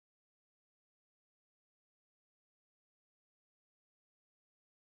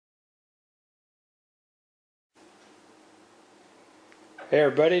Hey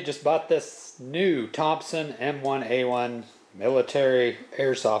everybody, just bought this new Thompson M1A1 military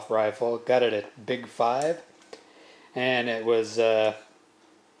airsoft rifle. Got it at Big 5 and it was for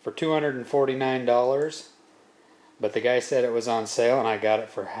 $249, but the guy said it was on sale and I got it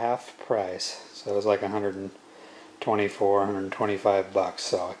for half price, so it was like 124, 125 bucks,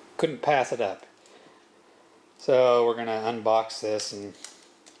 so I couldn't pass it up. So we're gonna unbox this and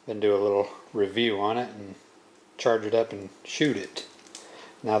then do a little review on it and charge it up and shoot it.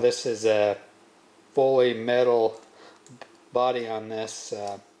 Now this is a fully metal body on this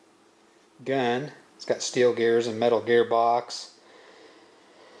gun. It's got steel gears and metal gearbox.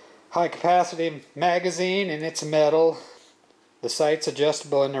 High capacity magazine, and it's metal. The sight's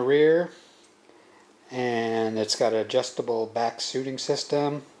adjustable in the rear, and it's got an adjustable back shooting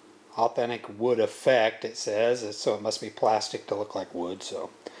system. Authentic wood effect, it says, so it must be plastic to look like wood. So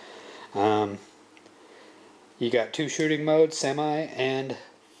you got two shooting modes, semi and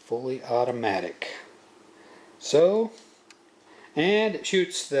fully automatic. So, and it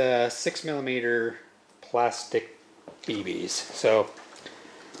shoots the 6mm plastic BBs. So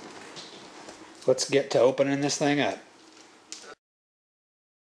let's get to opening this thing up.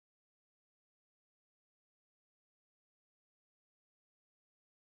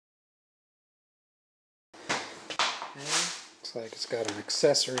 Looks like it's got an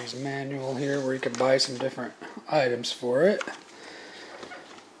accessories manual here where you can buy some different items for it.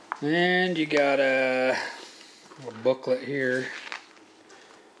 And you got a booklet here.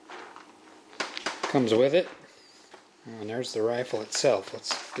 Comes with it. And there's the rifle itself.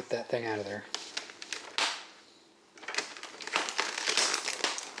 Let's get that thing out of there.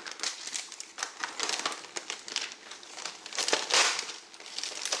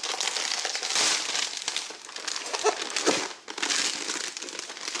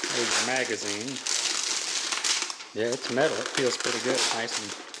 There's your magazine. Yeah, it's metal. It feels pretty good. Nice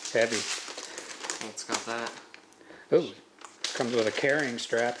and heavy. It's got that. Ooh, comes with a carrying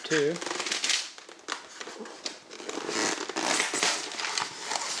strap too.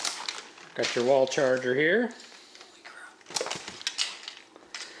 Got your wall charger here.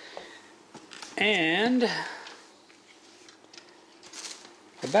 And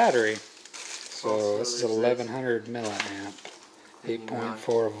the battery. So this is 1100 milliamp,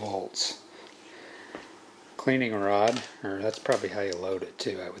 8.4 volts. Cleaning rod, or that's probably how you load it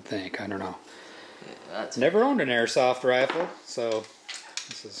too, I would think. I don't know. Yeah, never owned an airsoft rifle, so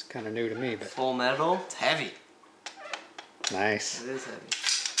this is kind of new to me. But full metal, it's heavy. Nice. It is heavy.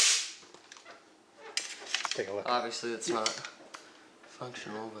 Let's take a look. Obviously, it's not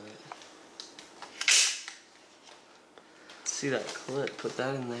functional, but see that clip? Put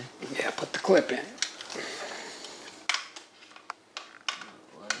that in there. Yeah, put the clip in.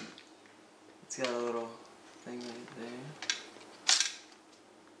 It's got a little thing right there.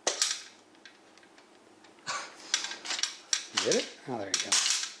 Get it? Oh, there you go.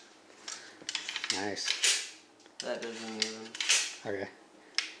 Nice. That doesn't even. Okay.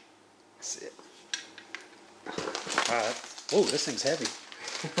 That's it. Wow. Oh, this thing's heavy.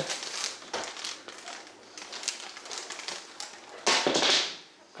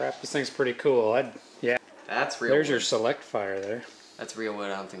 Crap, this thing's pretty cool. Yeah. That's real. There's wood. your select fire there. That's real wood.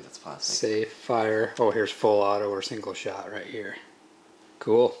 I don't think that's plastic. Safe fire. Oh, here's full auto or single shot right here.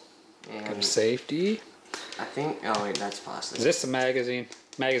 Cool. And got a safety. I think. Oh wait, that's plastic. Is this the magazine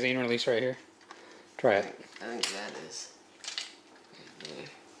release right here? Try it. I think that is. Right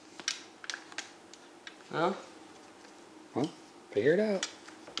there. No? Well, figure it out.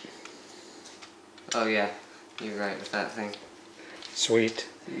 Oh yeah, you're right with that thing. Sweet.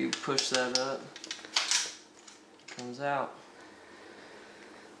 So you push that up, it comes out.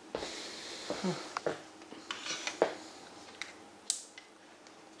 Huh.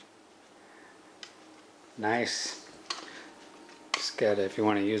 Nice. Just gotta, if you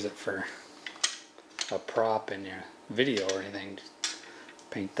want to use it for a prop in your video or anything, just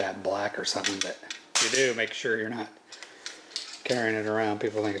paint that black or something. But if you do, make sure you're not carrying it around.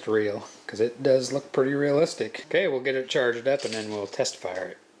 People think it's real, because it does look pretty realistic. Okay, we'll get it charged up and then we'll test fire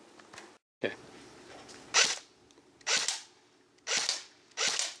it. Okay.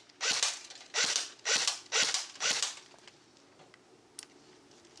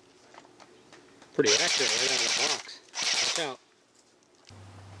 Pretty accurate right out of the box. Watch out.